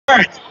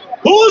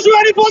Who's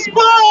ready for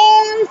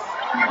Spice?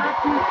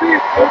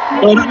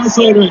 No, that's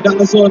all right.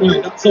 That's all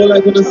right. That's all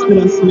I'm gonna still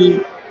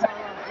asleep.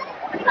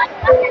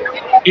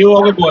 You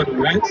overboard,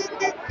 right?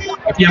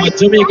 If you have a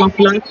Jamaican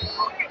flag,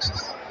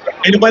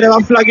 anybody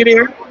have a flag in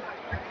here?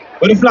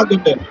 Where the flag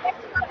up there?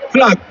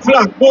 Flag,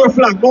 more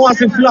flag, more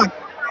as a flag.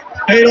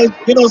 And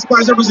you know,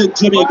 Spice represent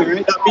Jamaica,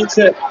 right? That means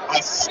that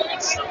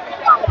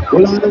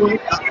hold on a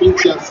minute. That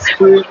means you're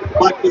straight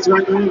badness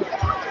right now.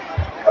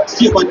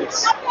 Straight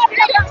badness.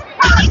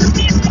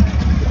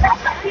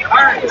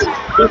 Alright,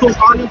 get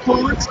up all the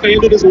phones. Can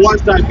you do this one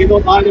time? Get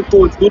up all the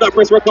phones. Do not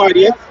press record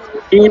yet.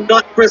 Do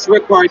not press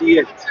record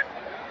yet.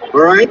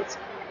 Alright?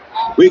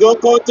 We gonna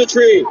count to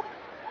 3.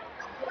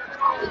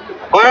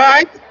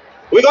 Alright?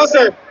 We gonna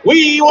say,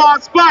 we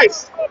want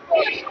Spice.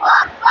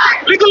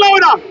 Little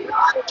louder.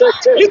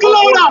 Little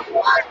louder.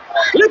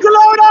 Little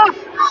louder.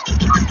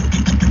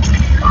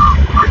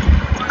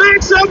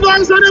 Make some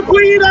noise on the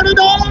queen of the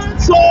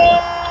dance.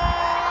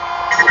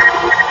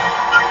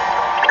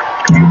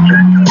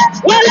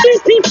 Well, this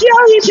is the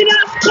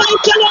original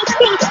Spice and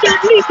let's that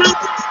listen.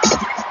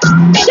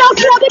 Just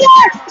look at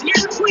that.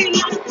 Yeah, queen of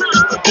the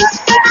dance.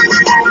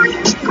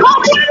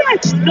 Come with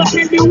it. Look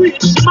at me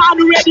wish, man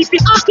ready for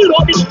hustle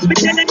on me. Me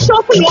tell them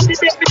shuffle on me,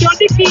 make me done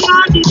the king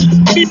on it.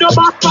 Me no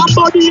back from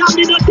body and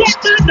me no take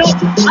that no.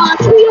 I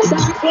feel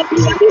that for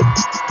me and it.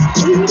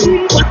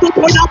 What to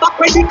turn her back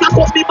when me cock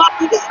up me back.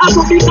 I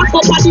go me cock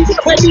up on it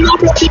when me a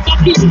broke the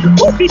cocky.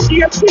 Pussy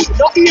here free,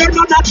 no ear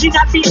no nothing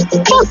at me.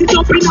 Pussy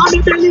up in on me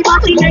belly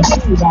back in it.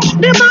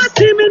 Me man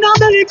see me now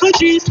me little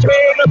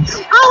G-string.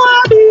 I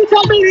want to beat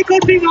up me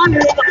little thing on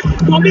him.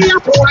 So me a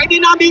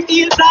riding on me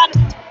heels and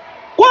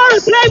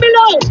words let me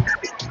know.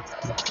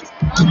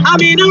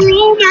 I'm in a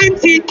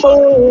romantic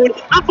mood.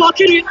 I'm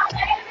fucking it.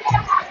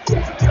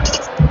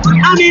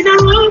 I'm in a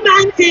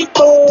romantic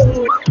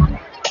mood.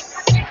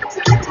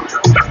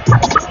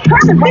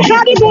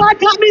 Because the boy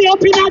got me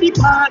up in the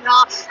corner.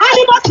 And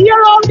he must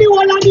hear all the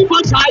whole of the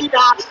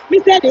vagina. Me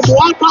say the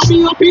boy got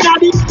me up in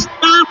the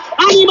corner.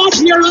 And he must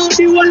hear all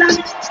the whole of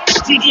the...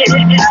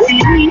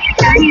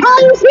 How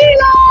you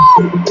feeling?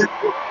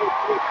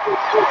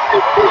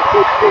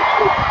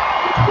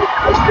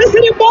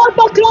 Listen, the ball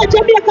buckle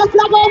Jamaica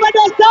flag over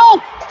there, so.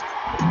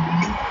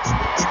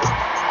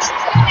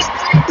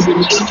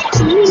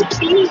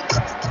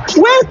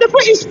 Where's the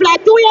British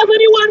flag? Do we have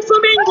anyone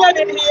from England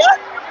in here?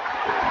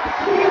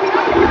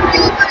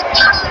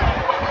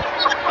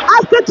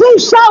 Ask the two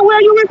shout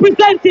where you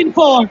representing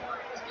for.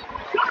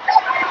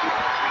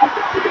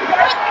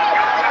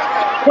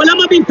 Well, I'm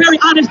gonna be very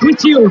honest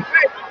with you.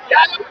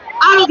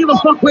 I don't give a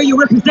fuck where you're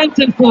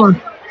representing for.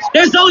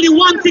 There's only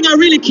one thing I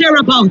really care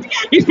about.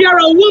 If you're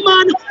a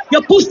woman,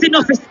 your pussy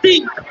enough to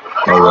stink.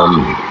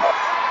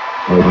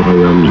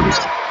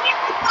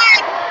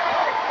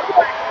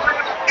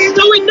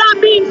 So with that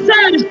being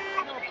said,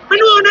 I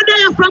know I'm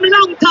there from a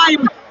long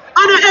time.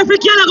 I know every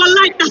girl I gonna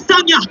like the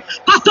song, yeah.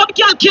 Cause some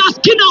girl can't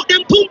skin out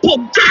them pum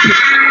pum.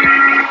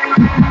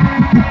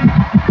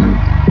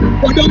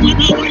 But don't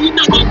wanna worry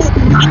now about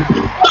that.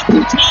 But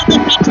you try to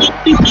catch up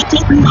this at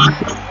your blood.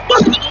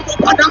 But I know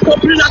what I go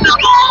to that.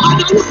 I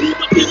know what you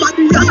do, but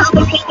the other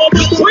go.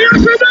 What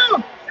you do?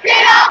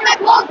 Get out and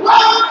go, bro!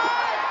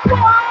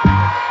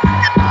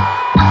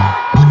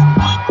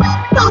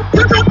 Stop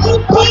to the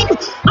pum pum.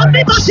 And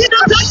the machine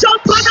has a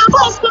jump and a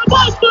bust.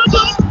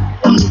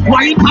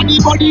 Why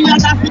anybody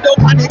and I feel no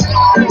panic?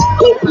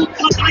 Who put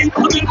a knife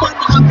on me when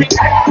I'm big?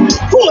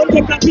 Who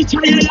take a picture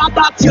and I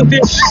back to me?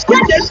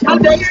 Get them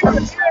standing.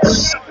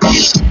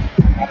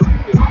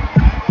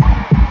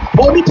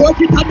 Only talk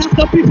it and I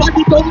stop it and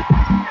it don't.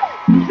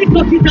 It's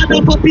not it and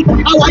I pop it. I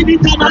wind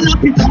it and I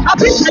lap it. I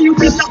picture you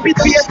feel stop it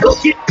for your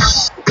cook it.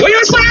 What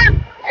you say?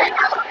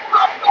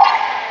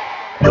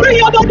 Bring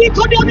your body,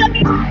 come down and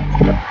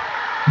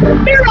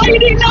me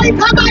riding like a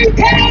bike.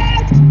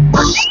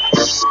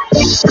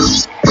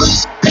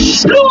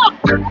 Look!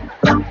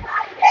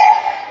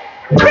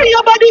 Bring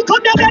your body,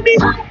 come down, baby.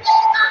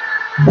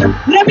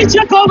 Let me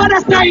check over the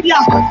side,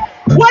 yeah.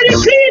 When you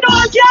clean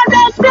all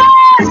your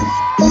stairs,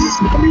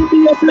 let me be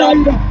a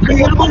blinder. Me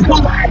a bust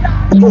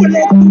two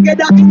legs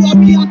together to a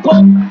me a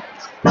come.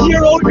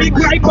 Here old me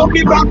cry, come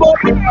me back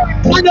up. And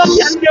I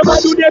can never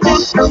do the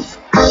best.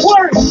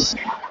 Worse.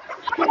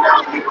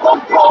 Now me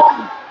come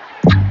home.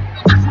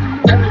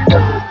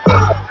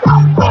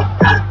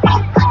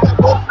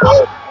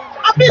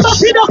 I be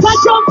up in a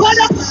jump on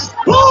the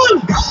pool.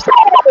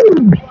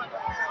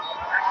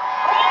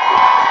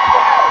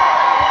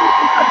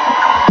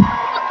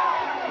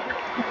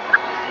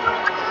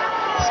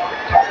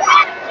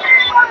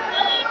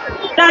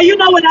 Now you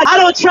know when I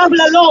don't travel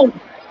alone.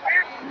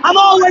 I'm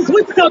always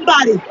with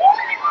somebody.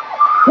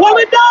 When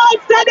we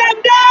dance, say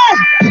them there.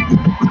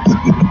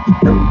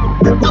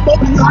 I'm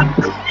up and run,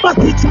 but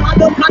it's hard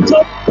to catch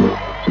up.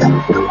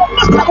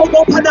 I'm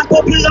up and a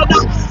couple of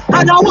them,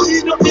 and I want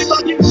you to be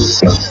money.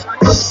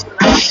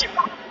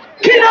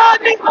 Kill on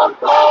me,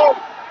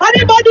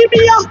 anybody be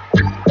a?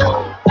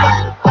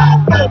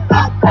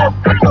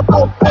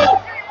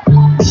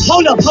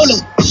 Hold up.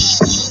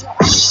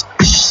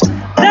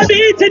 Let me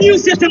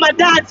introduce you to my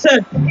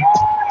dancers.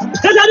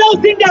 Because I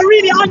don't think they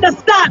really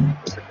understand.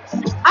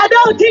 I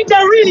don't think they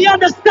really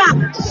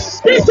understand.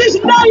 This is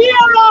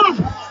Naira.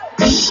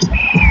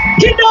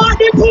 You know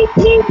the boom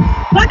boom.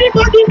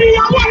 Anybody be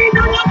a wine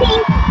and a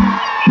boom.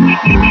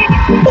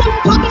 Boom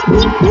boom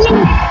boom boom.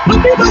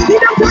 Everybody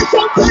that's a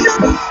jump on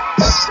them.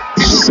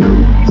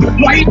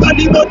 Wine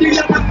body body and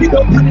a sit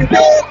up on the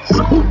bed.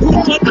 Boom boom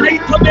so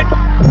tight to me.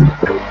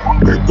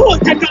 Oh,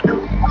 take it.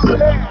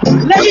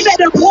 Let me make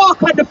them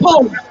walk on the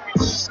pole.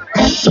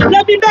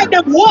 Let me make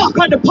them walk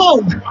on the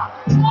pole.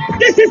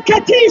 This is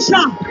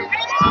Katisha.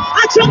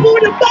 I trouble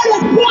with the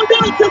baddest pole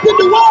dancers in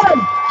the world.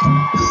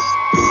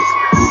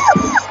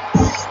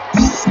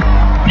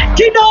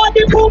 You know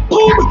the boom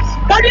boom.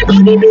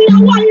 Everybody be a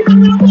wine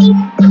and a boom.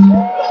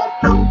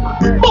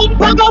 Boom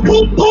bang a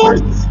boom boom.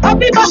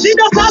 Everybody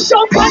does a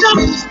jump on them.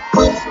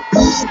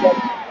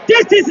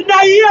 This is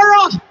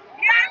Naira.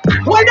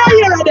 Where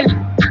Naira there?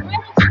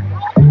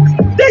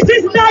 This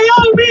is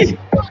Naomi.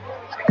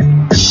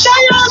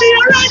 Naomi,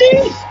 you ready?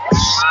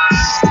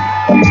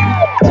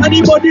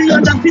 Anybody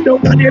understand down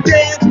on the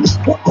bed?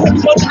 Come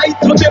so tight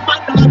to the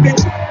man on the bed.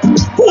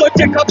 Go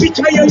take a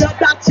picture of your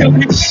dance your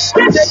feet.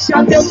 Then they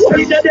shall them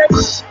wine them.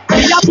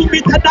 They have to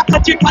meet and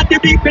catch it on the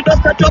beat. Me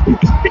just a drop it.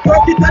 The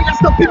curve it and a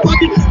stop it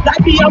body.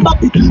 Like me a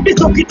map it. Me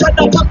suck it and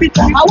a pop it.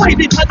 I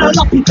wind it and a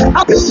lap it.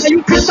 I picture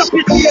you can stop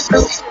it.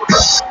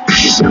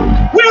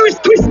 Where is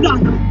Krista?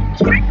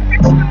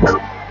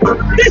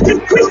 This is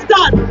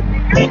Krista.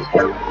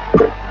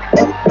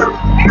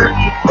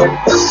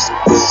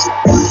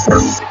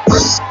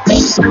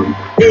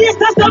 Yes,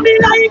 that's what me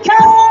like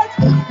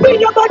it. Bring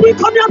your body,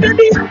 come here,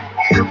 baby.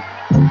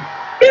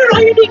 Be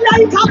riding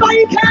like a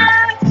bike.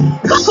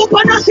 Back up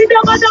and I see the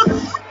mother.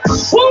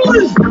 Pull.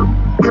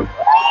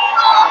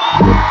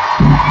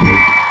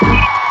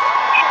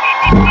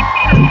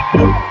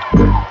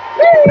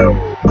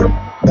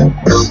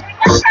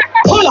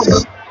 Hold on.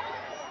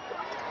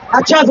 I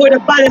travel with the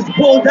baddest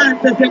pole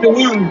dancers in the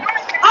world.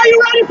 Are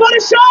you ready for the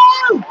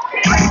show?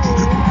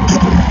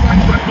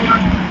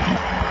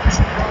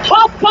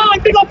 Hop on,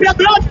 pick up your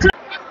blood.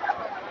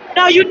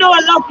 Now you know I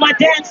love my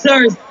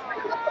dancers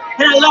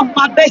and I love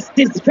my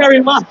besties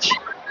very much.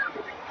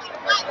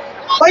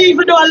 But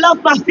even though I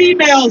love my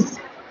females,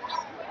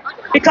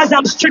 because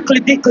I'm strictly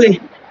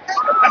dickly,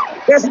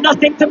 there's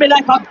nothing to me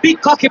like a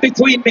big cocky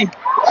between me.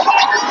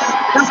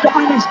 That's the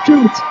honest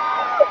truth.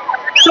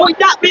 So with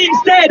that being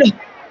said,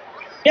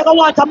 you ever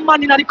want a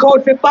man in the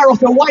crowd to borrow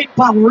your white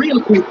palm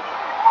real quick?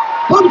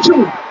 Come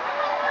through.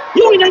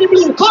 You in the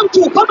blue, come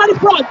through, come at the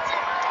front.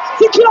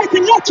 Security,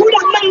 let through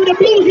that man in the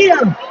blue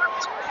here.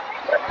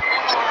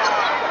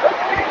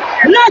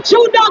 Let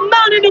through that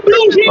man in the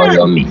blue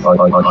here. On me.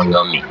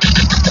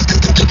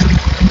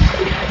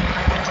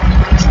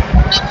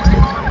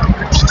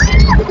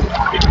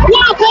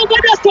 Walk over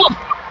there, sir.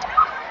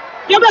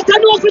 You better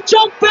know if you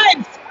jump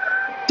fence.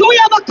 Do we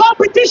have a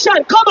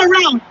competition? Come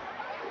around.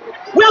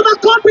 We have a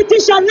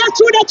competition. Let's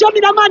through the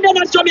Jamaican man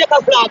and Jamaica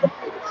flag.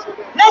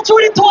 Let's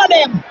through the two of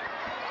them.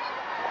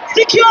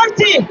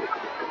 Security.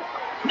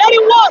 Let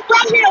him walk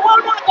right here.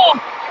 One more go.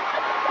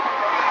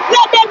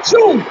 Let them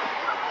through.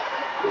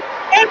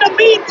 In the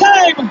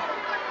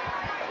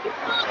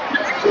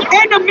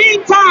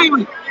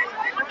meantime,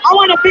 I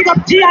want to big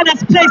up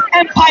Gianna's Place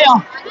Empire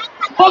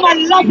for my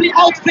lovely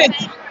outfit.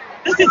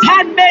 This is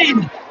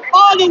handmade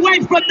all the way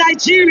from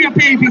Nigeria,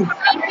 baby.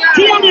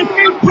 Gianna's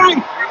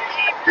Empire.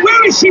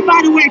 Where is she,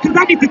 by the way? Because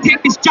I need to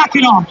take this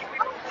jacket off.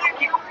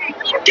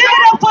 Give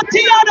it up for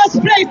Tiana's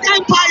Place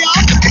Empire.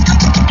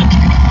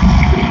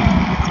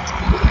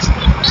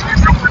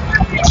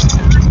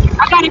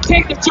 I gotta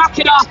take the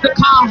jacket off the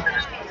car.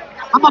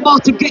 I'm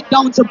about to get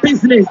down to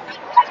business.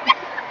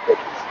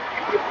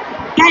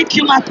 Thank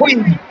you, my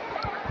queen.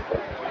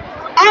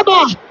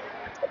 Abba,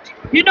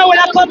 you know when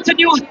I come to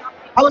New York,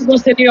 I was going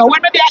to say New York,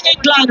 when maybe in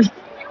England,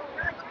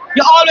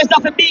 you always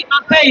have to beat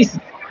my pace.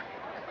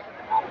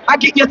 I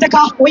get you take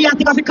off, where you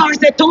take off the car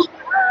set too?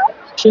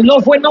 She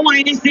love when my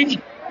wine is in.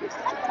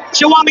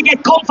 She want me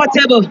get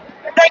comfortable.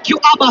 Thank you,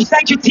 Abba.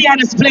 Thank you,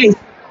 Tiana's Place.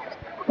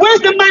 Where's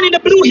the man in the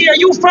blue here?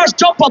 You first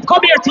jump up.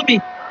 Come here to me.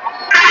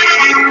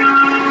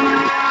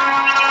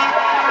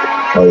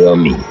 Follow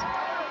me.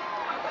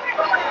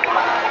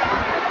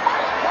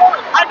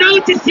 I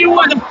noticed you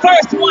were the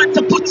first one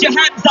to put your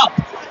hands up.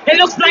 It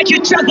looks like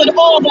you traveled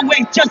all the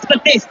way just for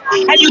this.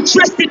 And you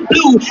dressed in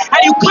blue.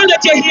 And you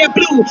colored your hair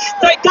blue.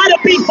 So it gotta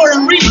be for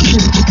a reason.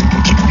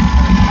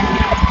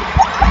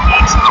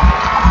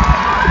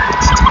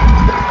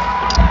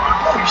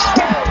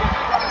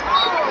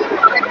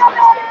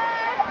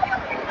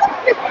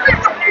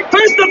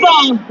 First of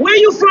all, where are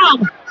you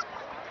from?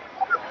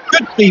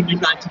 Good clean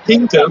United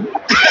Kingdom.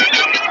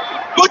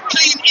 Good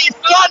clean East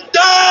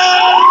London.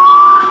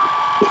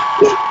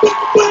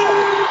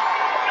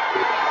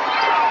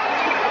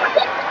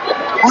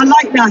 I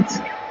like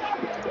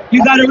that.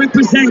 You gotta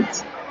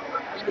represent.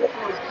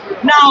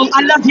 Now,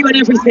 I love you and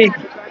everything.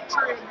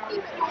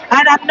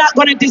 And I'm not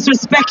gonna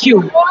disrespect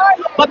you.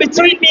 But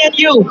between me and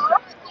you,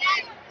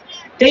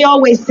 They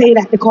always say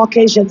that the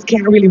Caucasians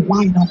can't really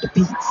whine on the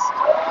beats.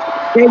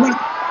 They went.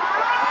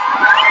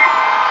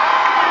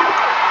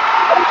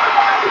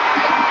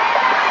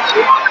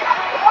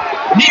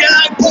 Need a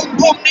like boom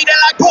boom, need a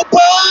like boom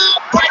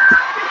boom.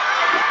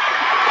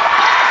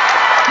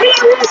 We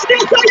don't reach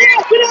this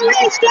yet. We don't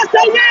reach this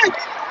yet.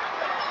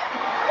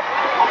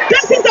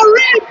 This is a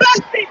real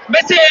bestie. Me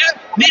say,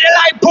 need a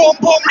like boom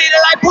boom, need a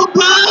like boom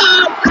boom.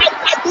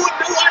 I good,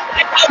 no one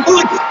like I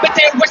good. Me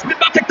say, watch me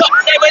back it up,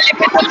 they will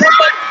lift it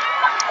up.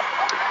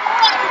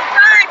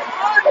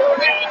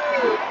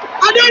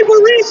 I don't even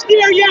reach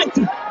there yet.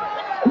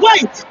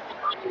 Wait.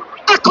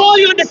 I call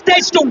you on the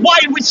stage to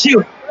whine with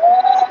you.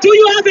 Do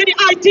you have any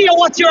idea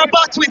what you're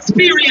about to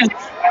experience?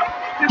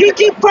 You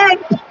give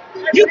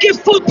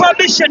full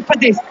permission for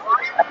this.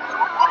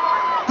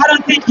 I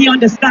don't think he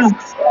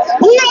understands.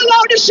 Who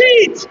allowed the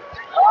sheet?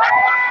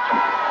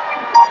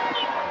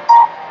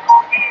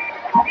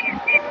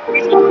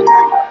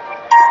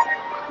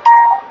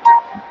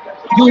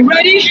 You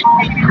ready?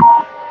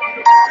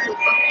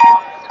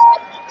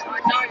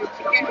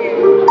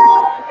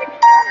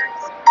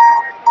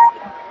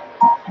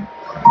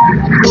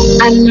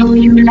 I know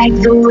you like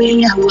the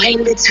way I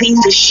whine between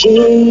the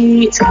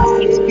sheets.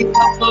 We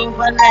come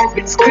over like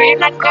it's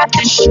scream and grab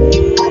the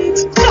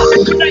sheets.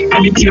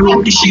 Let me tear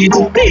out the sheets.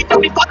 Beat up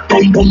me fat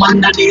boom boom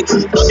underneath.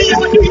 Don't me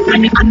ever do it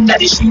when me under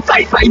the sheet.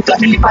 Fight to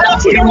the lip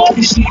and tear out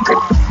the sheet.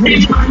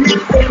 Really man, me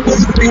say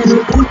what's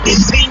well put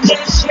between the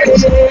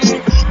sheets.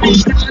 Me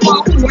stand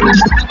up for that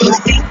I was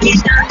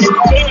thinking on the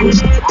head.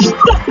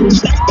 Let me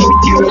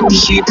tear out the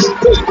sheet.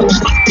 Beat up me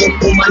fat boom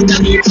boom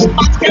underneath.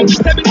 Ask them to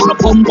tell me how to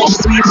pump up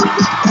sweet.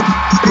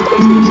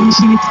 Under the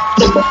sheet,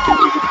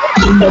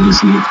 under the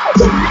sheet,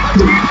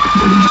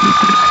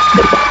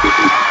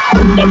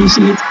 under the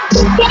sheet,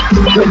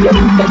 when you're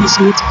under the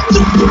sheet,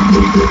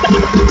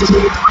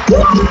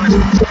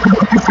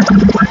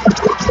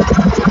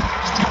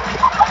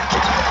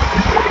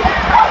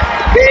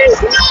 he's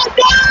not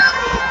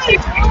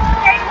dying!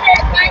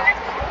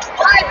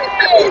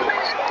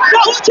 No,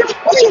 watch it,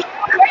 watch it!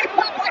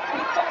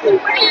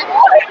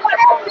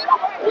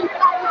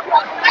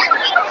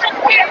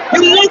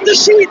 You like the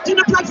sheet, do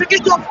not plan to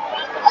get up.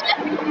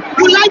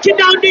 You like it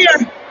down there.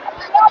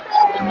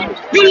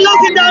 You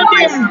love it down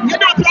there. You're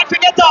not plan to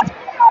get up.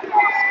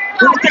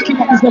 Let me take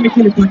him up, he's gonna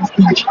kill it on the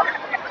stage.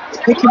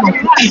 Take him up.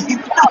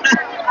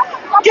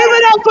 Give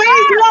it up for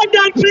East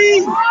London,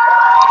 please.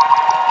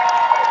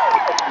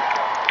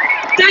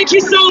 Thank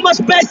you so much,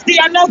 bestie.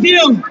 I love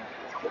you.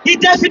 He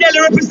definitely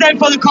represents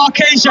for the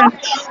Caucasian.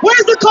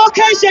 Where's the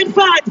Caucasian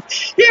fans?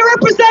 He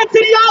represents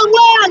the young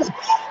world.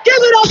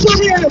 Give it up for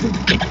him.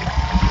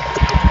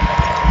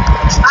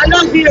 I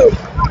love you.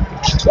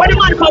 When the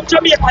man come to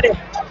Jamaica there?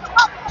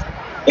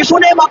 If you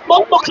name a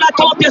bump buckler,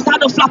 come up your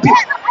stand and flap it.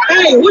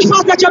 Hey, which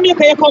part of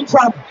Jamaica you come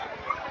from?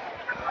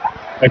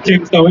 I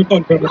Kingston, we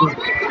come from.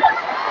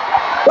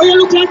 Well, you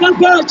look like a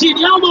virgin.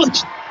 How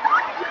much?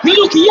 You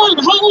look young.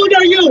 How old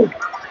are you?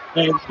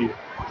 19.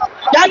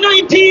 You're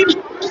 19?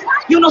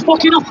 You're not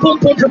fucking up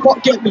pump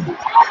report, get me.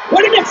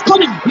 When the next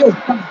coming? You,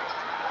 come.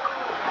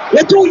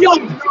 You're too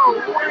young.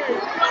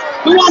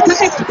 You want to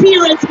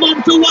experience,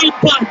 man, to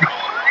white band.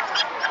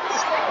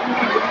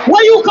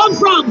 Where you come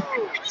from?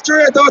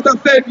 Straight out of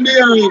St.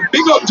 Mary.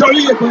 Big up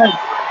Jamaica.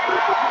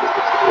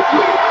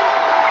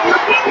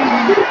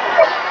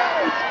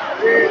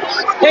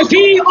 If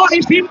he or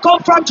if him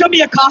come from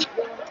Jamaica,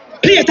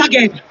 play it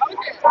again.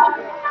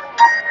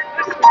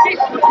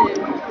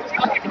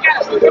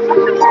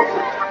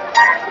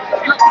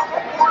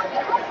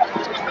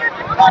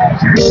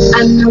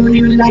 I know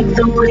you like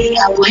the way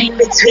I whine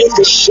between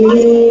the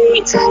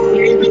sheets.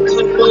 Baby,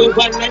 come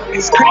over, let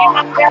me scream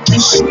and grab the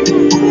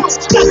sheets.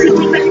 Just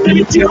let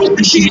me tear up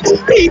the sheets.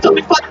 Beat up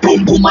me fat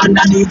boom boom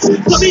underneath.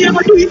 So me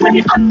ever do it when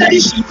you under the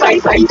sheet.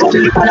 Fight to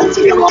the lip and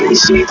tear up the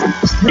sheets.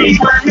 Me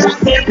man, you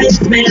say the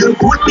smell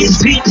good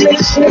between the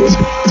sheets.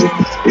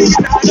 Me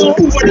not know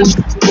who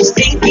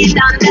stinking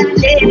on the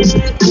lid.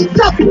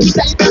 Stop it,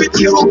 let me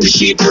tear up the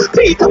sheets.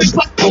 Beat up me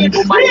fat boom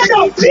boom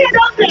underneath. Lay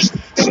down there.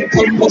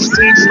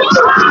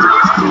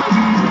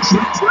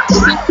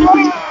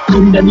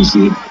 Under the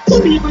sheet,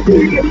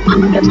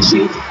 under the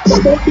sheet,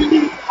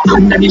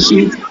 under the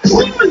sheet.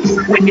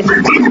 When you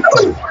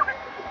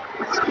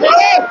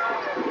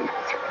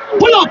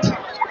pull up,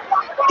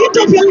 get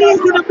up your legs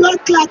in the blood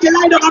clot. You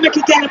lie down and make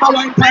it tell him I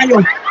want to you.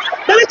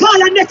 Let me call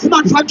the next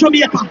man from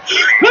Jamaica.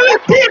 Let me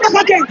play back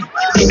again.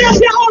 Let me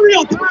say hurry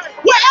up.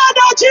 Where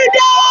energy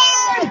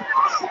there?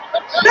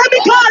 Let me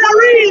call a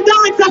real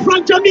dancer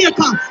from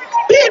Jamaica.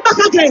 Play it back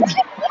again.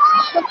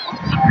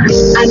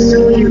 I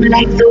know you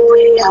like the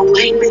way I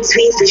whine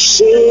between the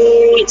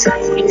sheets.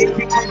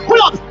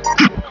 Pull up.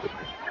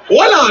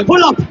 Hold on.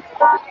 Pull up.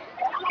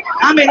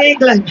 I'm in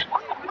England.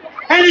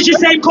 Energy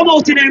saying come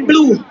out in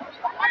blue.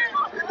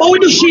 But we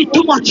do sheet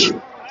too much.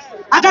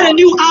 I got a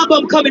new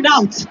album coming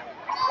out.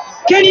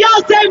 Can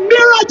y'all say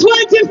Mirror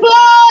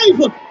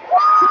 25?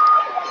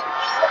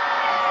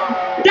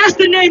 That's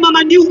the name of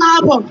my new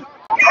album.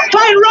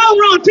 Find Round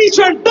Round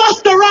featuring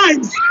Busta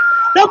Rhymes.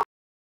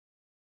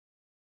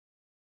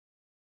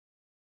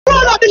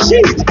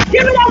 energy.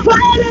 Give it up for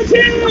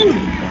energy.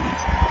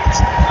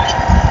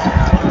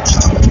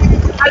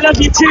 I love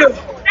you too.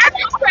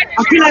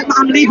 I feel like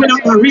I'm leaving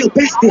out my real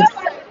besties.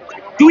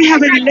 Do we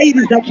have any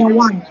ladies that can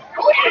whine?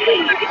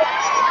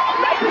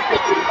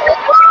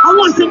 I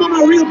want some of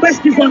my real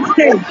besties on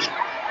stage.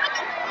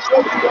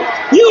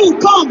 You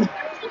come.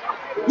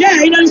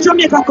 Yeah, in the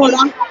Jamaica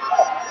color.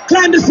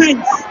 Climb the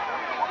fence.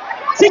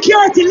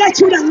 Security, let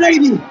you that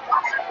lady.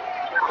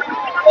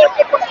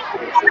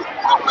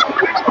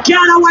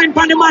 Can't wine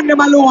for the man them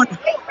alone.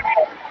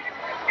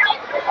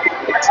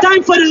 It's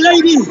time for the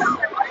ladies.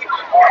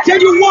 Can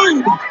you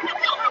whine?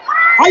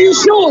 Are you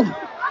sure?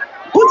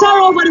 Put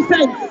her over the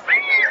fence.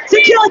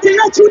 Security,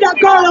 let you that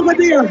girl over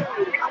there.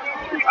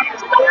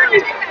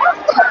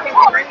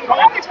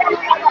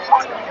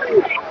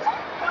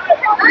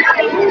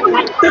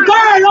 The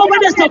girl over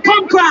there, so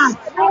come cross.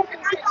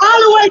 All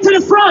the way to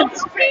the front.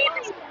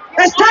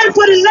 It's time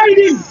for the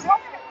ladies.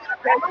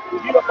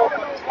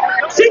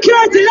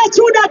 Security, let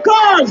you that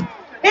girl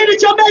in the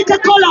Jamaica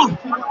color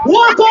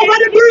walk over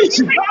the bridge.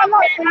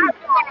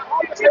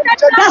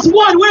 That's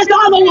one. Where's the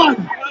other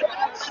one?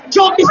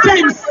 Jump the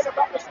fence.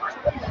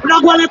 We're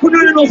not going to let you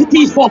know if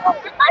it's fuck.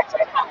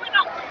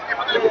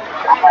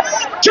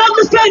 Jump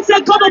the fence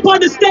and come up on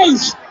the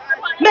stage.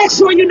 Make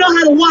sure you know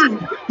how to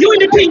whine. You in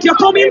the pink, you're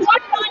coming?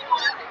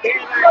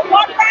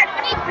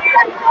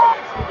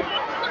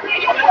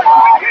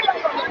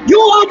 You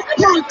on the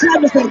pole,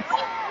 climb the fence.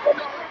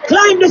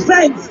 Climb the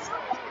fence.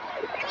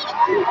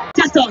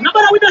 Just so,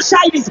 nobody with no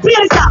shyness. Play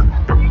this up.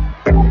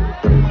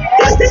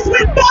 This is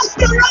with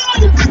Busta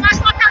Rhymes.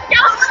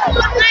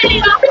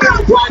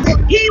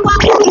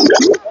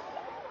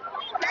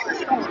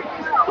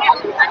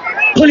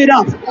 Pull it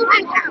up.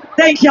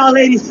 Thank y'all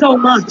ladies so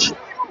much.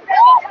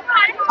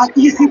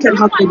 You can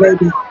hug me,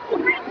 baby.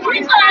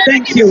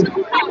 Thank you.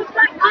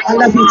 I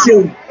love you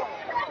too.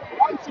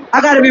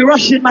 I gotta be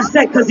rushing my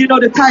set because you know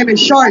the time is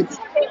short.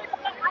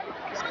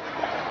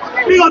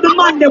 We got the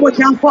man that we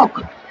can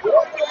fuck.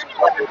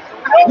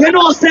 You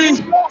know, say,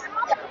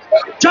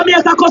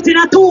 Jamaica cutting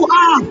a 2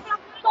 half.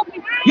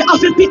 You have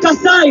to pick a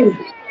side.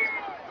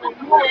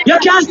 You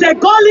can't say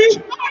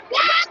gully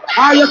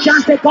or you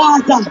can't say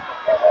Gaza.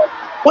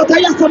 But I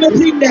have some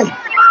thing there.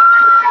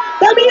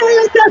 Let me hear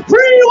you say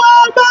free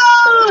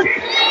woman!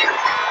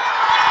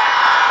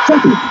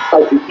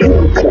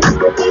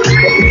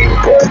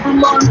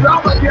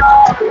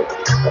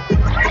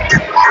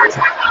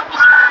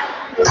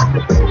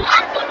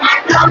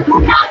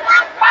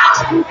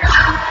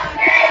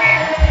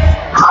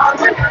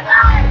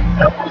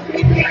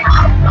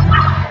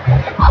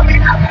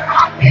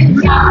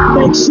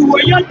 Make sure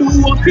you do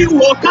what you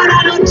walk and I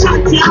don't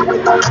chat ya.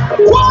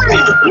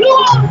 Worry, no!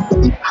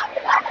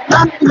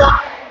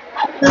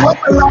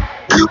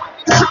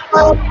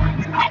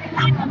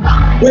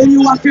 When you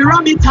have to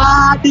ram it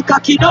hard, the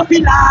cocky don't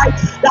feel like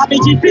that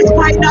bitch if it's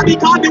fight, that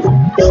become it.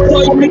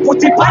 So if we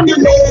put it on your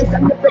legs,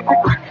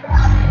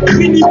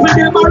 we need for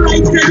them a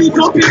right, then it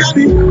up in a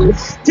bit.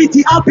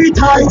 Titty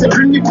appetite,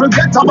 bring it to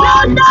get a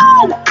man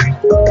down.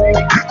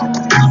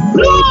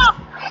 No!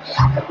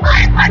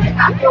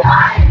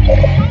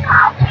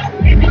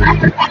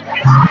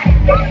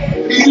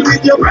 Deal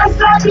with your breast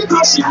like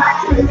because she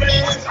likes it.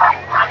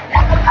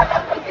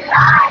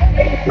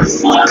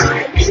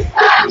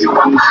 You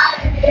are mine.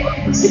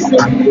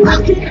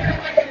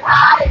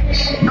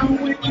 And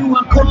when you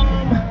are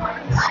calm,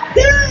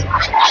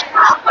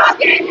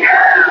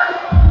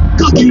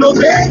 cocky no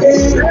baby,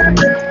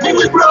 and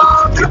we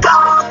broke the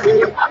down.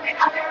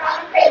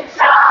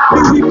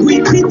 We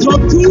quit it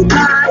up too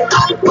tight,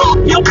 I'll pop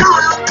your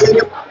back.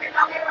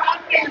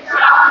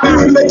 We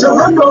will let you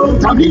run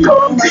out and be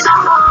home with a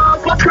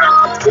half a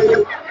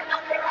crowd.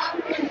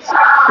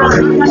 I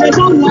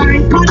never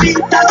mind, but it's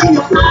that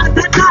you're not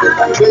the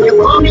time. You're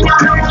coming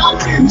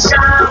around in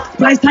shop.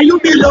 Place how you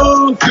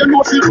belong, you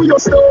know if you do your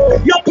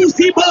stuff. Your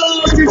pussy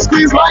balls, it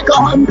squeeze like a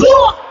hand.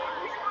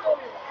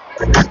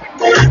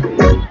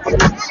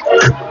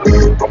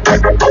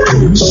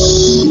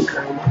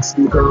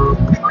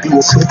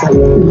 You slip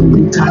along,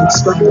 you tight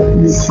spot,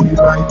 you see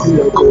right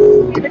here go.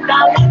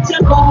 Now let you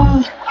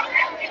go.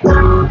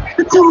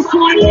 The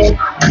 240.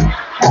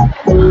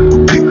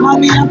 Call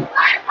me up.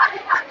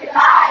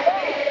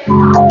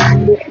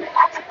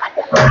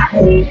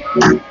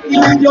 You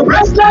leave your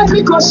breast like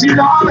because she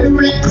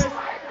always.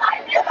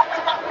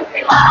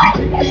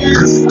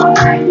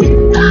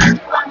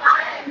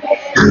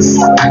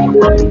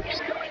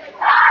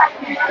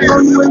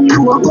 And when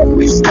you are going,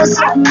 whisper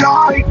something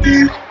like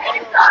this.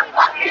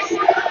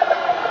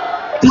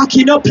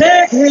 Cocky no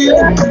play,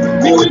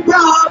 me will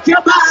rock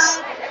your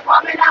back.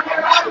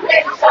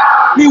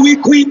 Me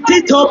will quint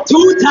it up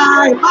 2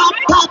 times and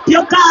pop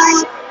your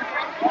cock.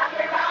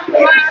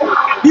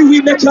 Me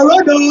will make you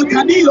run out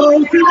and the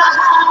house in a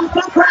half a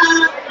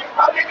crack.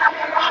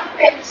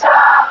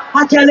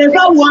 I can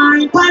never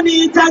wine pan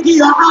it and give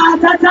you a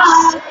heart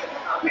attack.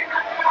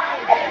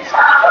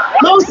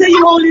 Don't say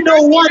you only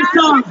know one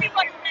song.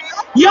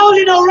 You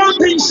only know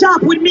Ramping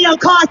Shop with me and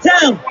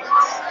Cartel.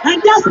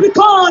 And that's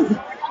because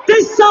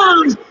this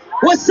song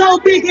was so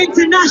big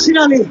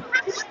internationally.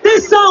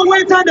 This song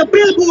went on the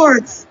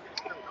billboards.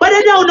 But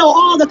they don't know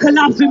all the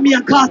collabs with me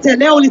and Cartel.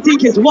 They only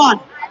think it's one.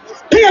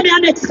 Play me a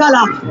next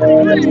collab.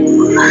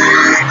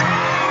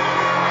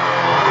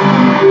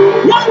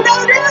 Y'all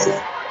know this?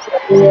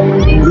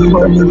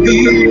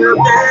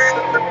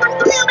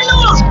 Play me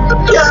on.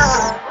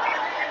 Yeah.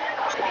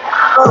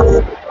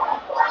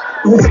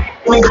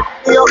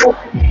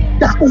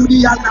 That only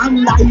a long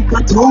like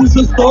a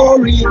thousand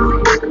story.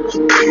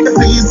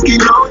 Please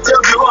get out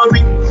your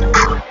glory.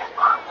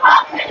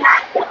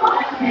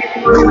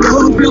 Me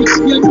love you,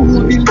 you know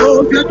me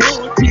love you,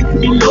 don't think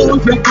me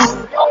love you,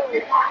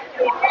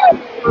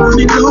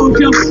 me love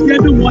you, you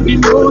know me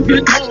love you,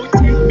 don't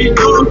think me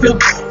love you.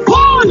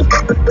 Paul!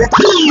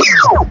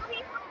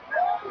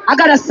 I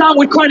got a song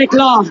with Chronic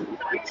Law,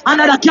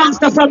 another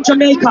gangster from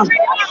Jamaica.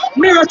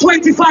 Mirror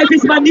 25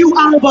 is my new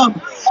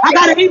album. I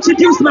gotta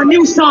introduce my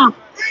new song.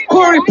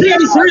 Corey, play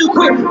this real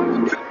quick.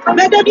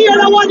 Let them hear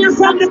the one you're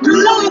from the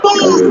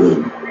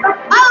global.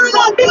 I will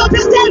not big up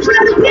yourself for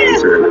the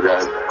place.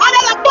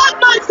 Another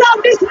Batman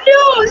sound is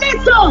new.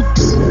 Listen.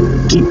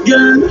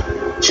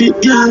 Cheap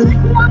girl,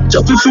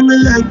 chop it for me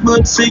like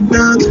bad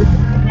signal.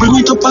 Bring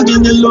it up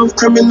again, you love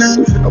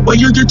criminal. Why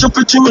you get your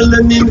pretty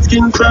melanin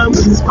skin from?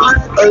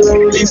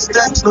 Along this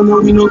dance, no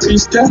we no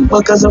Christian.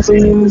 Because of a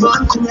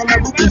involved, come on,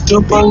 I pick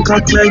your punk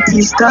up like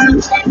this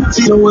time.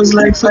 See, I was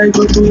like flight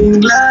go to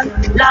England.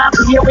 Love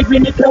here with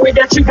me, nipple with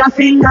the trigger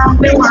finger.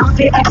 We want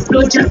to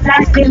explode just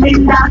like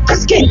cylinder.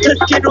 Skin to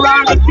skin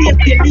around the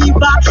safety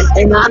lever.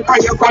 And I'm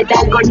tired by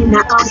that gun in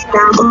the house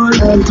now. Oh,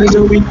 I'll tell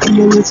you with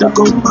you, and it's a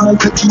gun ball.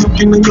 Take you up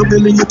in your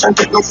belly, you can't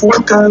take no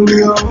phone call. We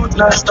are out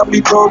last, stop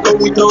it all,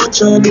 but we don't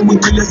charge. We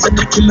kill us and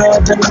the killer,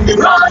 and we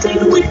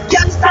rolling with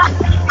gangsta.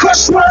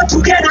 Crush roll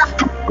together.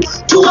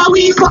 Two are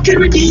we fucking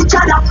with each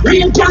other.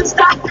 Real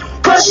gangsta.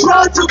 Crush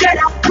roll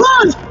together.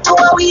 One, two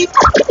are we.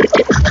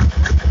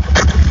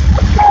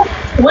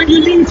 When you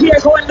leave here,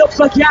 go and look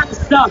for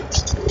gangsta.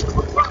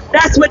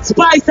 That's with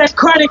Spice and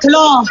Chronic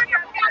Law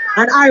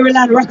and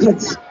Ireland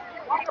Records.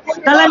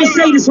 Now let me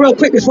say this real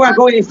quick before I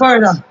go any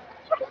further.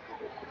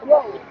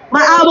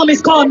 My album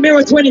is called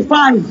Mirror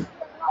 25.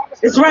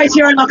 It's right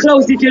here in my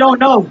clothes if you don't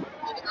know.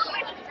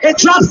 It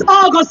drops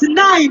August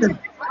 9.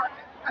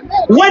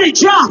 When it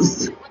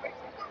drops,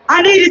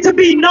 I need it to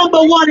be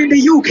 #1 in the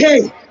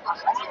UK.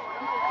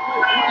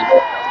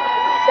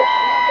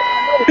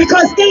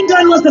 Because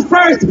England was the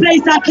first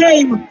place I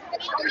came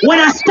when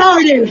I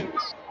started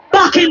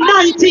back in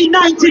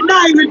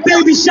 1999 with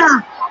Baby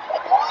Shark.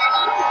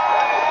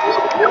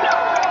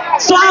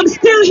 So I'm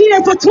still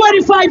here for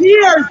 25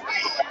 years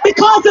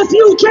because of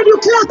you. Can you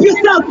clap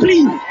yourself,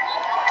 please?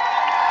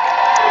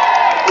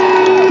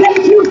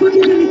 Thank you for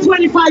giving me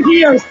 25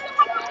 years.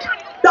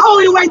 The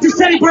only way to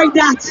celebrate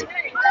that.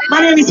 My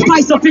name is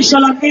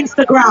SpiceOfficially on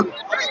Instagram.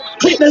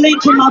 Click the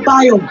link in my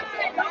bio.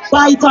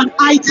 Buy it on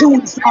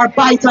iTunes or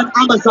buy it on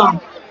Amazon.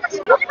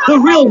 The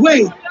real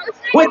way.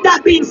 With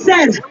that being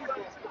said,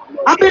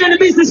 I've been in the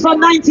business from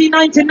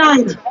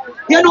 1999.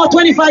 You know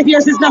 25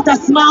 years is not a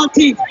small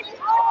thing.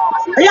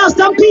 I have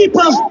some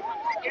people,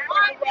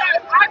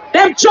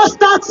 them just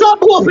start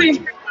support me.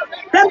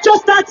 Them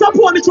just start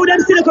support me through them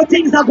cynical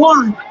things that go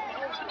on.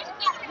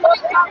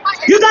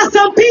 You got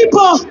some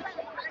people,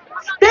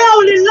 they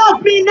only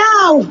love me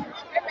now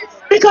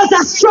because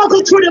I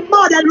struggled through the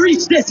mud and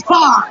reached this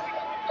far.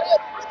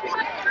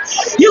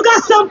 You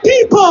got some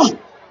people,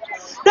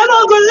 they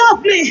don't gonna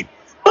love me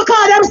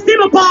because them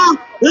still about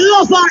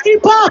love our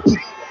hip hop.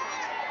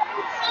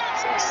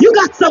 You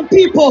got some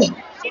people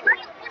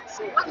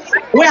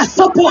where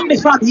support me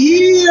from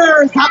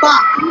years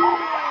back.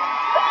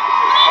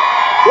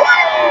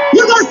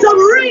 You got some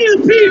real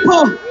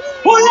people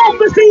who love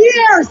me for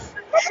years.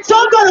 So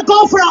I'm gonna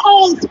go for an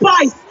old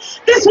Spice.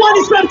 This one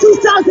is from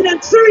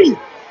 2003.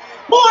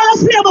 More or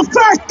less play my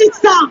first hit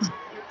song.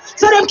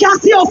 So them can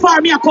see how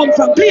far me I come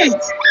from. Play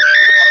it.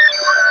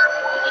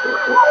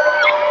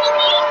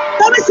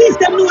 Let me see if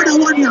them know that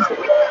one here.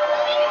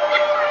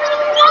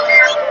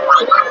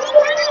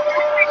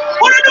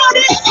 Wanna know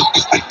this?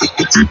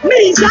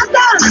 Me, just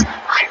dance.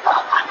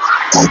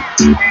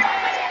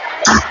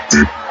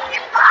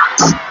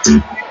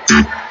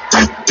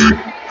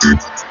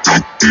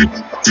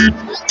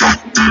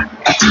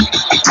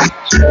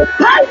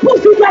 I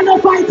push you gonna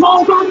fight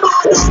over man.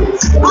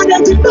 And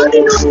everybody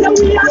knows that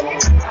we are.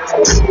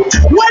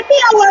 When me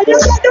away, you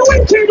get the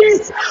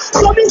wickedness.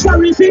 So me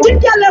sorry if you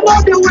didn't tell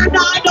about the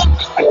weather.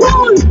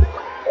 Cool.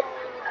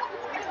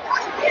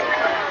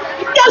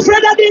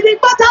 Girlfriend, I did it,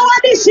 but I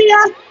want this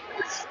year.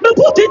 Me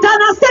put it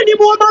on and send him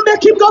home and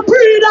make him go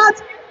pre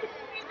that.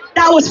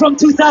 That was from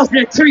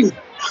 2003.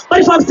 But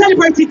if I'm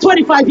celebrating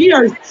 25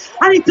 years,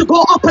 I need to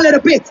go up a little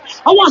bit.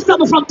 I want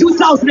something from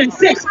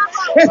 2006.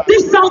 If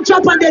this sound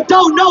drop and they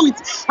don't know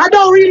it, I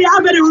don't really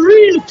have any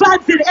real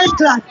fans in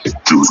England.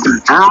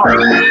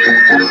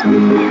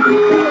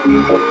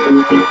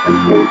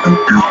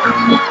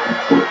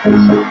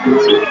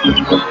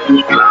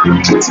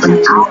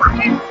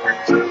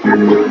 This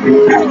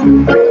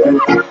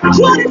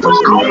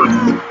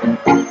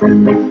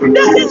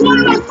is one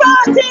of my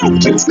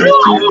fastest.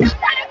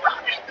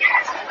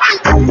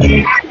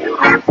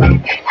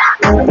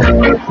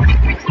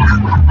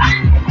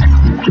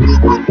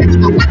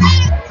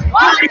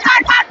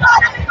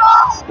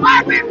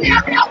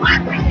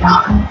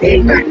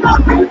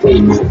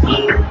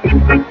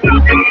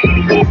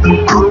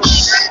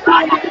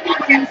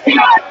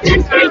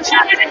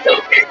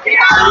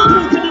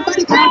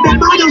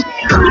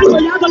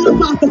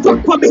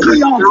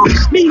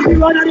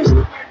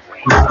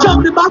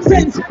 Jump the back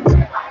fence.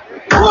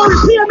 Oh,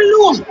 hear me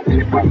low.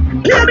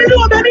 Hear me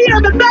low, baby.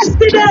 I'm the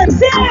best in them.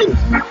 Sing.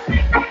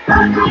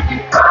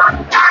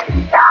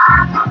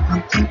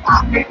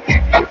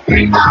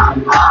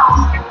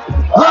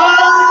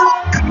 Oh,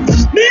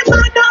 me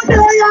man down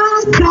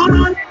there,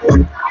 son.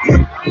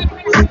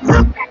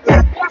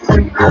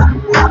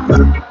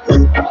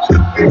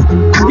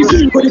 You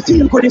feel good, you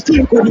feel good, you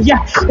feel good,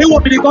 yeah. They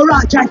want me to go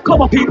right, just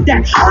come up in there.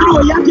 You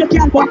know, you have your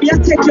can, but me, I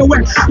take your way.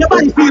 Your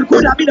body feel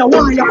good, I mean, I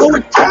want you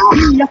going.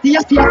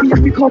 Yes,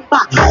 you come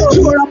back.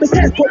 Sure, I'm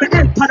myself, put the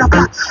head on the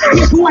back.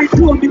 If you ain't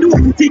doing me, know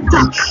if you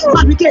TikTok.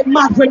 Man, we get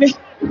mad when they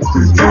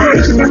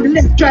catch you on the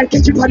left, try to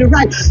catch you on the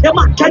right. Your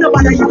man can't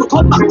bother you,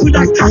 come back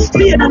tonight.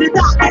 Staying in the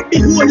dark, make me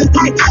hold you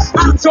tight.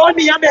 Arms on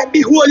me, I make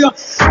me hold you.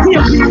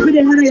 Here, for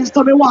the hand, you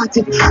saw me want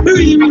it. Me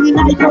really, really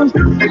like you.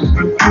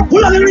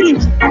 Hold on, really.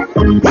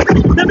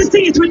 Let me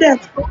sing it with them.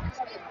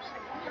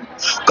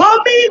 Come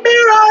meet me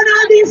round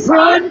at the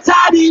front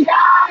of the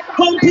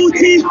come put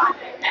it.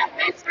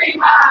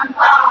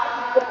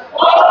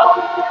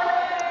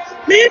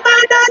 Me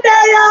man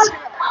there.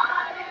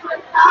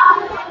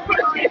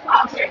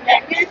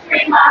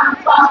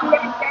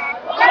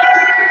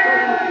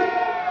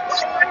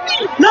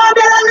 Lord,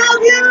 I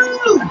love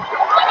you.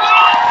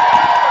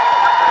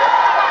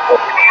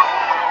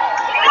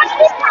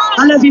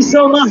 I love you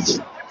so much.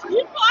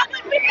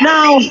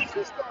 Now,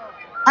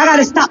 I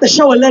gotta stop the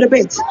show a little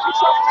bit.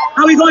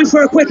 Are we going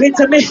for a quick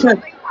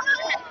intermission?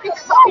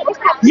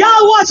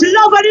 Y'all watch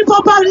Love and Hip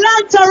Hop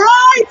Atlanta,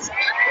 right?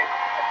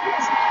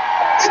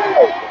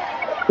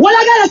 Well,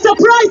 I got a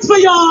surprise for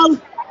y'all.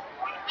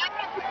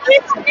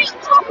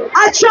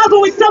 I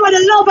travel with some of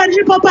the Love and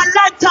Hip Hop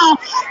Atlanta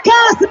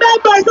cast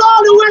members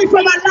all the way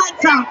from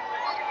Atlanta.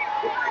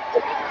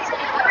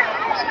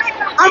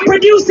 I'm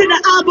producing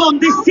the album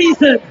this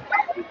season.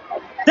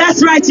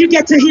 That's right, you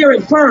get to hear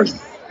it first.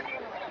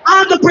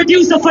 I'm the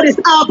producer for this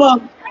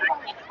album.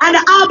 And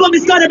the album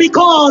is gonna be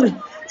called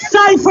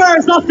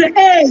Ciphers of the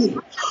A.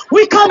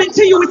 We're coming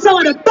to you with some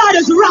of the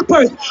baddest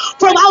rappers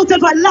from out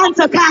of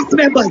Atlanta cast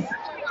members.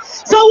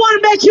 So I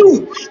want to make you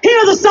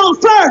hear the song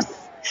first.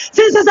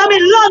 Since I'm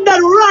in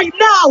London right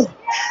now,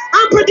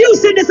 I'm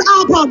producing this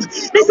album.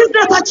 This is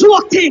not a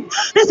joke thing.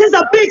 This is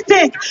a big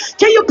thing.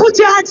 Can you put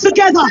your hands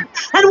together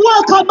and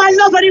welcome my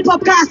Love and Hip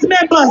Hop cast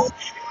members?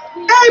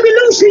 Amy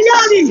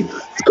Luciani,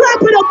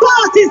 Scrappy the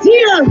Boss is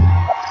here.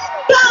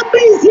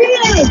 Bambi's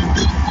here.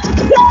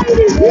 Dave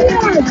is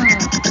here.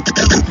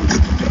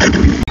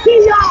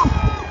 See y'all.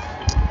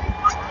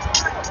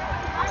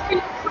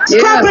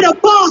 Scrappy the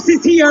Boss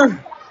is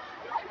here.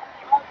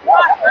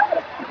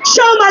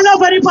 Show my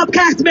Love and Hip Hop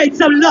castmates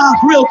some love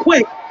real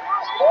quick.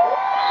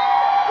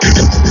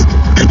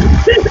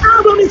 This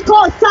album is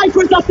called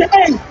Ciphers of the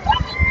A.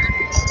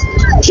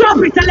 Drop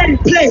it and let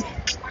it play.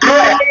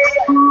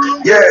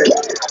 Yeah.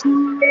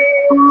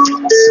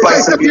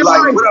 Spice up your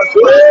life. What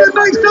up?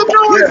 Make some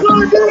noise,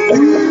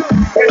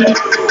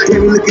 Damn,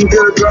 you looking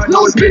good, girl. I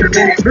know it's been a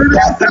minute.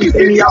 Last time you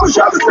see me, I was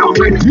shopping so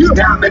winning.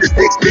 Now I'm at a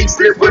six big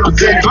slip when I'm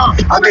sitting.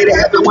 I made it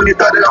happen when you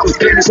thought that I was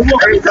finished.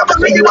 Every time I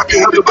see you, I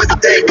can't help it but to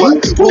think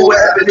what would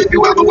happen if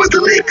you ever was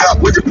to link up.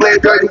 Would you play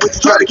it dirty? Would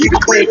you try to keep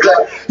it clean cut?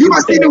 You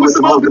might see me with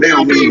some hoes, but they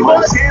don't mean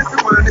much.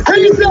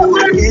 Hey, you know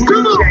what?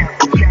 Come on.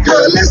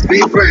 Girl, let's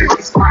be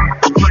friends.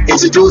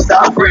 Introduce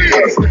our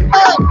friends.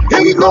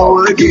 Here we go,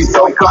 looking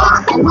so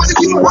fine. I wanna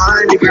keep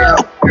winding, girl.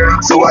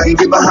 So I can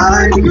get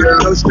behind you, girl.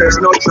 No stress,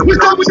 no trouble,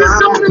 no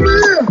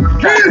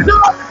time. Hands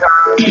up.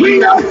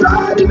 We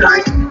outside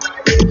tonight.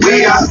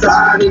 We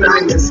outside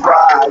tonight, let's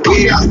ride.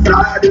 We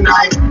outside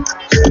tonight.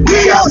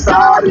 We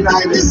outside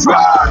tonight, let's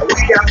ride.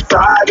 We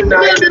outside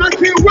tonight. Man, I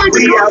can't wait to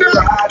We go down.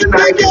 outside tonight,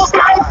 Thank y'all let's for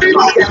ride. having We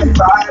me.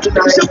 outside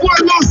tonight. It's your boy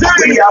Los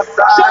Angeles. We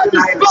outside Shout out to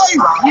tonight, let's Spice.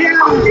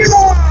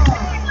 ride.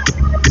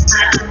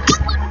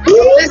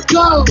 Let's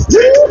go.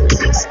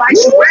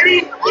 Spice, you ready?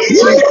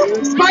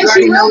 Spice,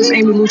 you knows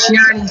ready? Amy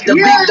Luciani, the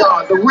Yeah. big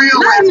dog, the real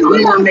rapper.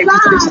 We wanna make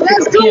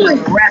Let's do it.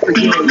 rap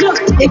again.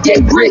 It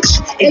get rich,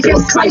 it get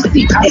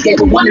spicy. I gave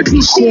her one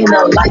piece, she ain't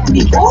not like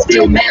me.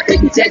 Still mad,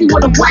 baby daddy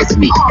wanna wife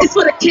me. It's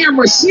for the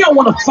camera, she don't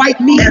wanna fight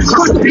me.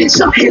 Cause the bitch,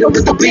 I'm hit her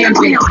with the bam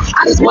bam.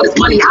 I just want his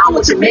money, I don't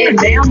want your man,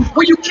 ma'am.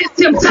 When you kiss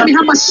him, tell me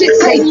how much shit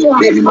tastes.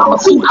 Baby mama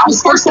too, I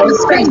was first on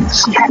his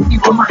face. She happy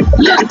for my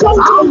look. I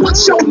don't want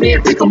your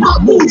man, pick him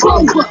up, move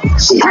over.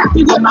 She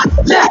happy with my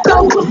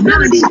leftovers.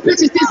 None of these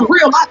bitches is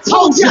real, I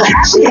told ya.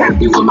 She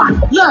happy with my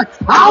look.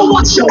 I don't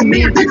want your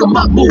man, pick him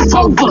up, move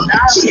over.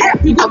 She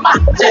happy with my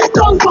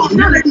leftovers.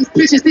 None of these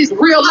bitches is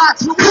real, I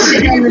told ya. Put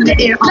your hand in the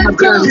air for my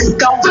girls.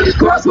 For the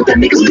girls with the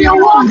niggas we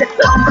don't want.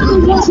 For the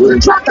ones who done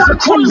dropped out of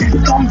corner. I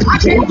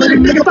can't put a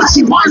nigga, but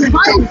she wants it.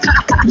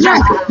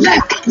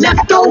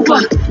 Leftover.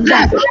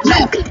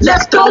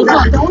 Leftover.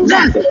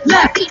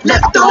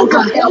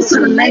 L to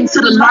the name, to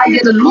the liar,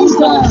 the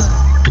loser.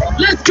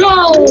 Let's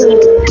go!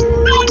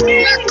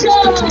 Let's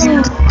go!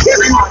 This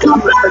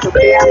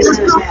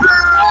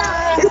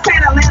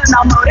ain't Atlanta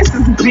no more. This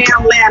is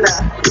Atlanta.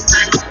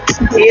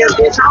 Yeah,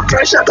 bitch, I'm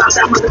fresh up out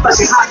that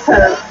motherfucking hot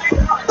tub.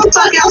 What the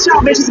fuck else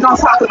y'all bitches gonna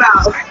talk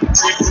about?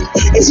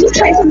 Is you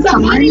chasing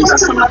some money or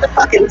some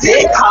motherfucking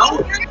dick,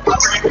 hoe?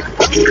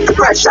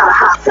 Fresh out of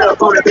hot tub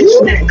on a bitch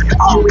neck.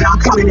 Oh, we all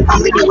coming if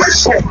I'm leaving with a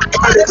check.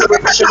 Undercover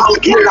pressure, hoe,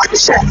 get it off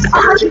the check. I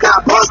heard you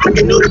got boss,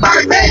 thinking new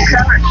about it, man.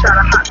 Fresh out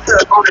of hot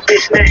tub on a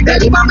bitch neck.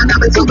 Baby mama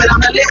number 2, but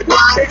I'm the lit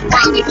one.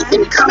 They need to see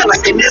me coming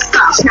like they missed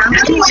out. Now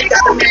you ain't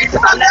got the man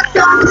cause I left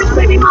off.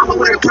 Baby mama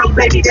with a broke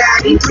baby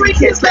daddy. 3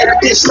 kids later,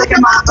 bitch, look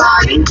at my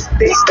body.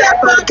 Big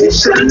step up,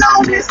 bitch, should've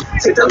known this.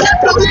 Take the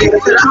leftovers, give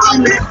it to the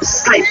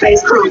homeless. Tight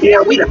face crew,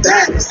 yeah, we the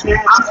baddest.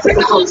 I'm sick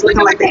of hoes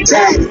looking like they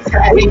daddy.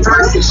 We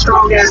versus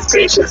strong ass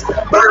bitches.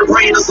 Bird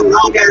brain on some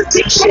long ass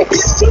dick shit.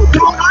 Stop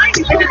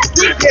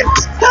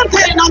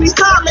petting on these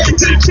silent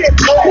bitches.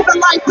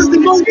 Living life is the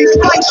movies,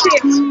 like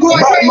shit. Go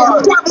ahead,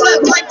 travel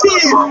up like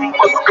this.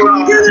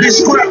 This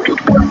crap.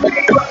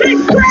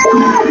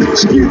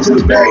 She get to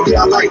the bag,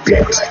 yeah, I like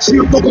that.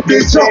 She'll fuck a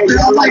bitch up,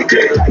 yeah, I like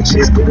that.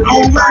 She's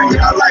online,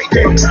 yeah, I like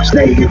that.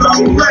 Stay in the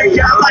online,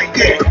 yeah, I like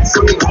that.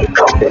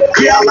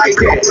 Yeah, I like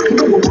that.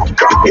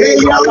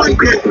 Yeah, I like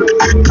that.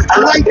 I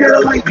like that, I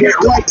like that,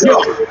 right there.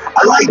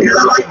 I like that,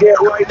 I like that,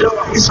 right there.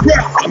 It's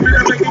crap. I'm in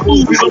there making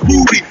movies, a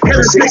booty.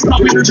 Hella snakes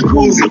up in the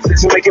jacuzzi.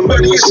 She making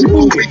money and she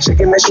moving.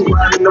 Checking that she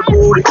riding the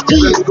booty.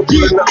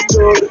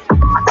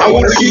 I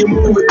wanna see you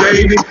moving,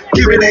 baby.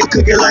 Give me that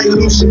cookie like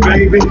Lucy,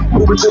 baby.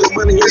 Moving to the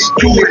money and she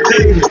do it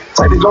daily.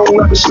 Take it long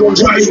up and she gon'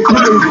 drive you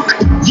crazy.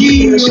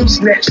 Yeah, she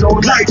snatch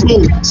on light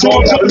mode. So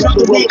I'm jumping up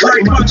the road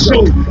like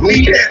Macho.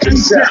 Need that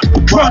ASAP,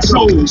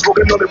 Pronto.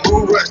 Smoking on the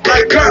blue rush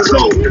like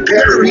Gonzo.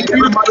 Harry,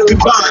 you about to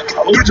divide.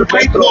 I'll get your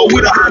bankroll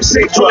with a hot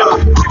safe drive.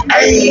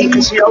 Ayy,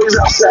 she always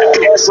outside.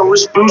 Ass on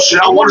this blue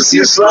shit, I wanna see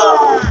her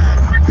slide.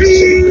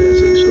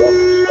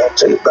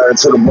 Take it back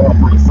to the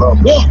motherfucking floor.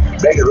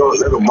 Make it up,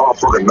 let the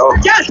motherfucker know.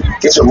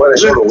 Get your money,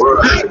 show the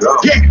world how to go.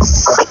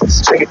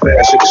 Take it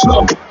fast, shake it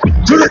slow.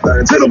 Do that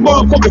thing to the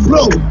motherfucking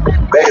floor.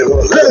 Make it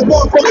up, let the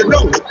motherfucker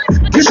know.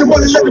 Get your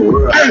money, show the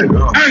world how to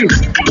go.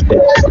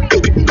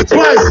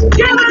 Twice.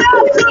 Give it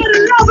up to the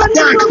lover.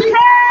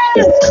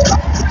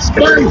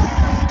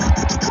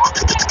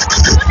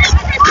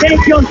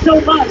 Thank you so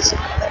much.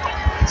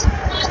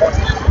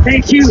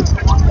 Thank you.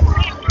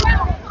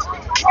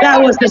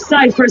 That was the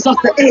ciphers of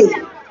the A.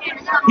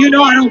 You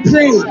know I don't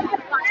play.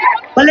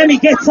 But let me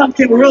get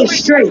something real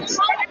straight.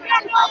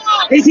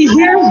 Is he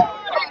here?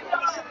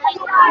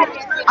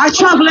 I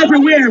travel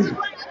everywhere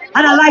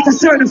and I like a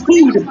certain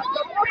food.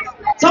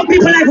 Some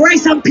people like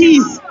rice and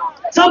peas.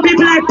 Some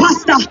people like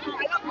pasta.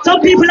 Some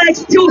people like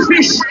stew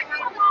fish.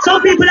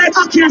 Some people like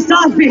ackee and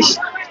saltfish.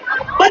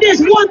 But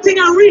there's one thing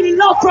I really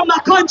love from my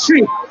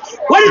country.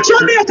 When the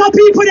Jamaica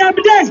people the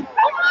other day,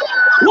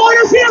 what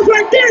a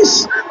favorite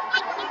dish.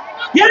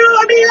 You know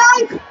what I mean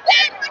like?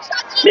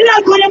 Me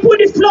like when you put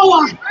the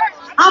flour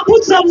and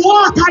put some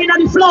water in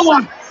the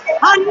flour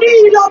and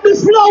knead up the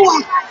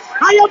flour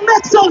and you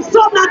make some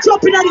something and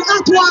drop in the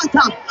hot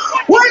water.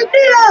 One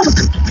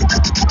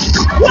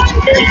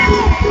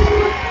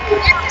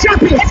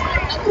drop it.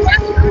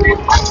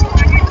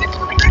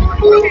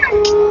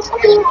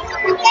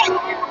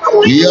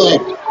 Yeah.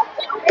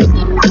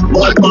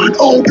 One man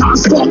out and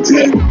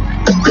something.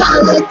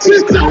 Carrot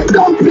tick like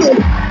dumpling.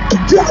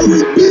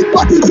 Carry big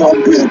body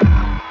dumpling.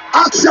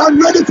 Action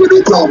ready for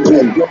the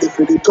thumping. Ready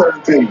for the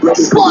thumping.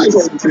 Ready for the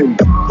thumping.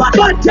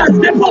 But just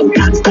the punk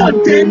and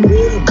stunting.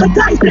 But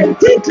I say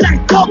tick like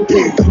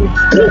dumpling.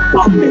 Look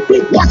on me,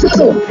 big watch it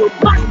up.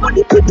 My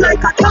money tick like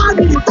a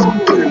candy.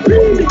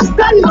 Big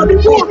style on the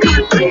walk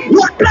and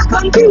rock black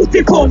and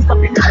beautiful.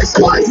 Nice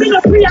boy. Me no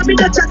free, me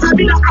no chat,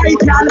 me no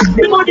idol.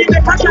 Me money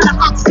make a try to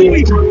act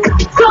silly.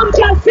 Some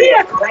can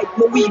fake like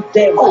me weave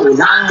them. Oh,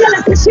 nah.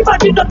 Tell us she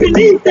body don't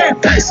believe them.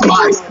 Nice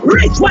boy.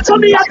 Rich, watch on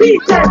me I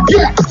beat them.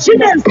 Yeah. She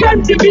then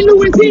Fendi, me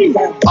Louis V.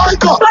 I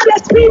got. But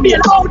let's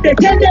female out there,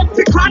 tell them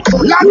to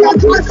control. Land up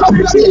to the top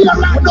of the year,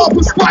 land up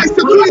with spice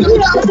to bring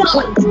it down.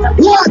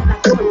 What?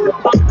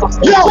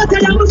 Yo, but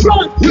I am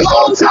front. we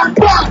all time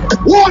back.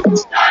 What?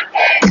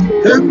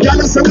 Them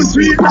gals say we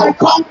sweet like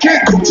pumpkin.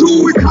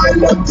 Two with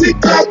Highland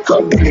tick like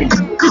pumpkin.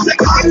 Cause they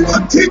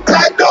Highland tick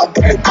like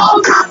dumpling.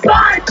 All time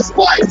back,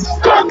 spice,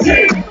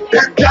 pumpkin.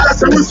 Them gals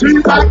say we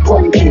sweet like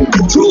pumpkin.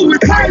 Two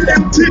with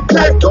Highland tick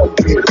like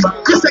dumpling.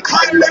 Cause they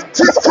Highland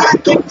tick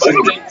like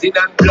dumpling. Come.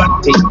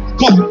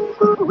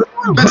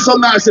 Make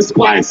some nice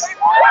spice.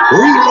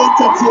 Real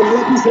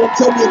entertainment represent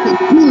Jamaica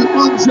cool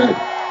 100.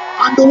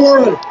 and the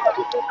world.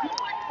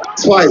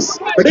 Twice.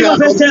 Big up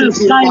yourself,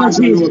 Style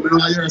G.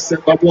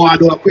 I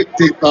do a quick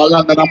thing called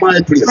London at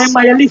my place.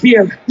 Remember, you live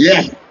here.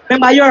 Yeah.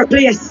 Remember your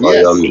place.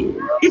 Yes.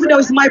 Even though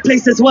it's my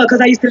place as well,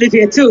 because I used to live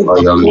here too.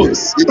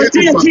 Yes. You But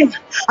get me, take it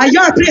at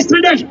your place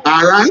today.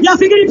 alright? You have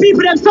to give the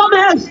people them some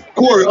help.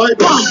 Corey,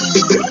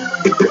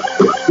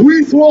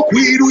 we smoke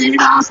weed, we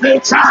not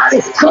snake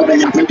Charlie. So they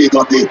have to be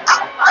got it.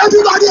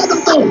 Everybody on the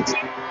phone.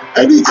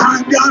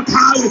 Anytime they are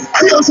tired,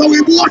 feel so we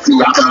walk you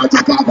about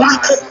to come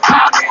back.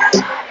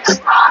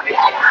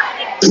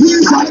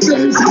 We got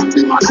them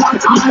something much on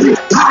time.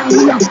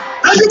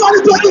 Everybody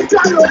do the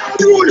title,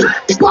 unruly.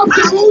 Pop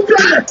the whole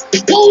day.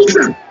 Hold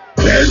them.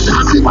 There's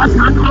something much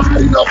on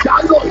time. Look,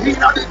 I know he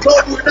not the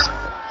club with that.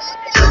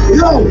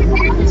 Yo,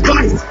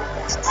 guys.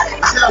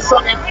 Yeah,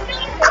 something.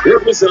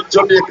 Represent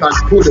Jamaicans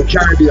through the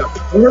Caribbean.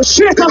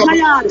 Shake up my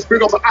yard.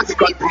 Bring up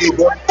African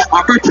people.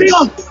 I'm British.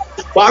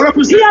 But I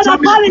represent Here the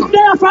Malik Jamaica.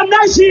 there from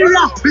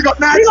Nigeria. Big up Big up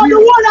Nigeria. the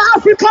whole of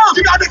Africa.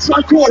 Give me the next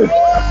one, Corey.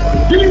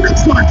 Give me the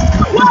next one.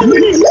 What we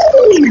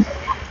need?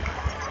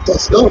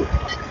 Touchdown.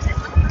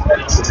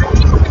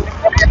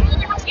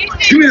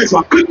 Give me the next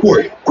one. Quick,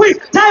 Corey.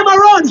 Quick, time a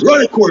run.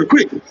 Run it, Corey.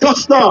 Quick.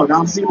 Touchdown.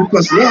 I'm seeing the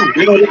plus run.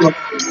 You know,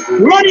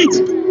 Run it.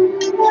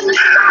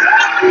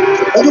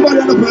 everybody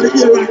on the planet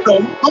here right now.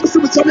 I'm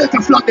seeing the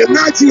Jamaica flag. They're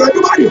Nigeria.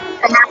 Everybody.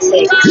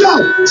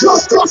 Yo,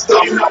 just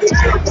touchdown.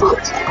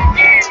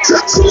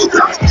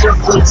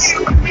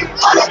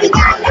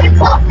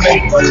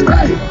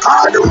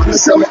 I don't want to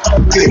say it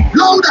ugly.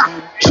 Louder.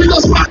 She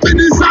just rapping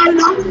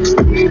designer.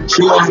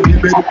 She wants to be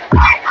big.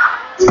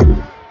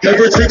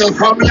 Everything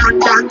from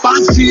London,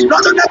 Banshee,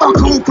 nothing ever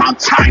come from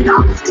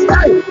China.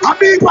 Hey, I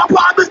mean,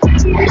 Papa.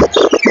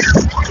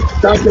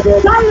 Thank you, bro.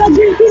 Style G,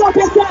 give up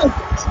yourself.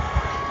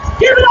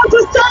 Give it up to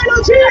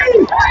Style G.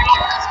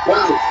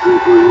 Wow.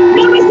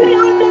 Let me see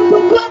how them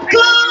for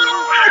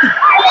popcorn.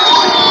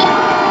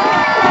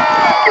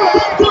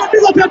 Popcorn,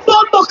 big up your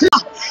bumbo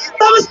clap.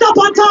 Let me stop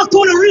and talk to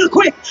you real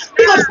quick.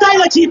 Big up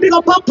Style G, big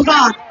up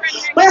popcorn.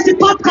 But you see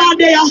popcorn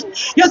there,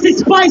 you see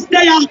spice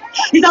there.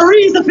 It's a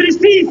reason for the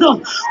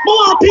season.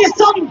 More pay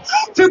something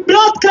for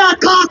blood clot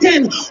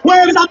cartel,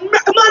 where there's a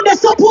man that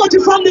support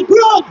you from the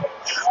ground.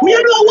 We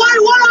know why,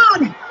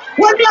 hold on.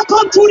 When they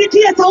come through the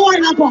gate a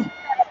while ago,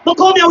 they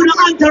come here with an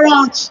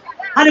entourage.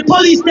 And the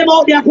police them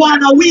out there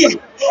going away.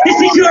 The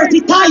security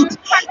tight.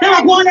 They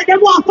are going let them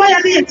walk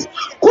violate.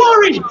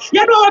 Corey,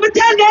 you know what I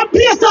tell them,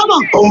 play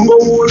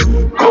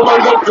some.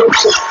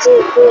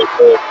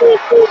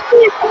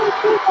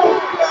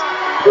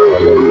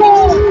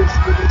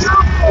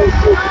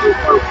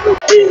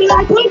 Feel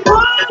like pum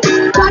pum,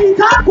 tight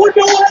up, put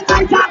the world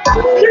tight up.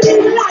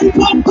 Feel like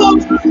pum pum.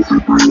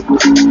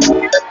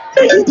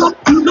 Big it up,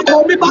 look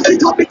how me back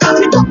it up, because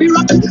it up me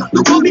rock it.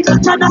 Look how me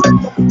catch on us,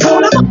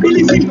 hold up,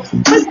 believe it.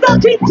 Me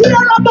stuck it here,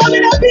 I'm on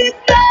in a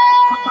business.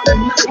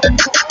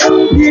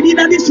 Lady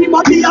in the stream,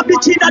 I'll be a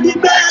bitch in the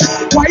bed.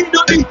 Why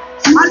not me?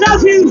 I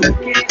love you.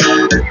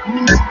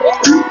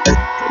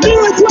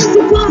 Mirror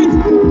 25,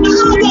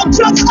 now you're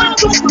just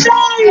out of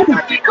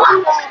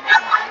time.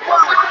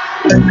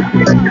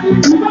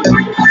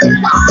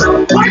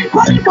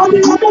 Honey, on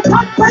the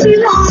top, honey,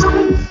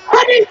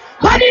 honey,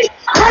 honey,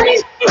 honey,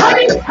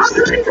 honey, I'm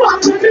going to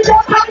walk with the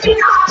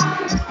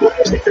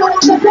honey,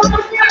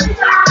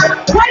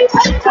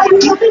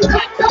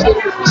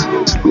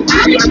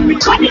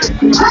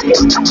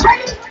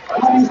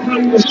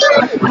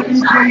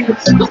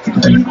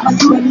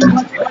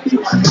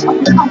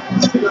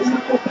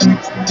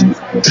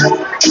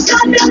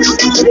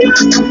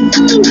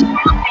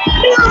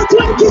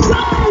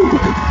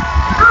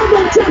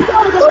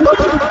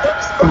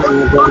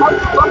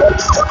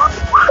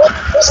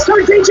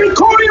 Sir DJ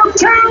Corey of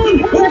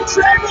town! Let's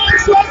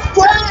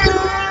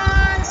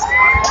friends!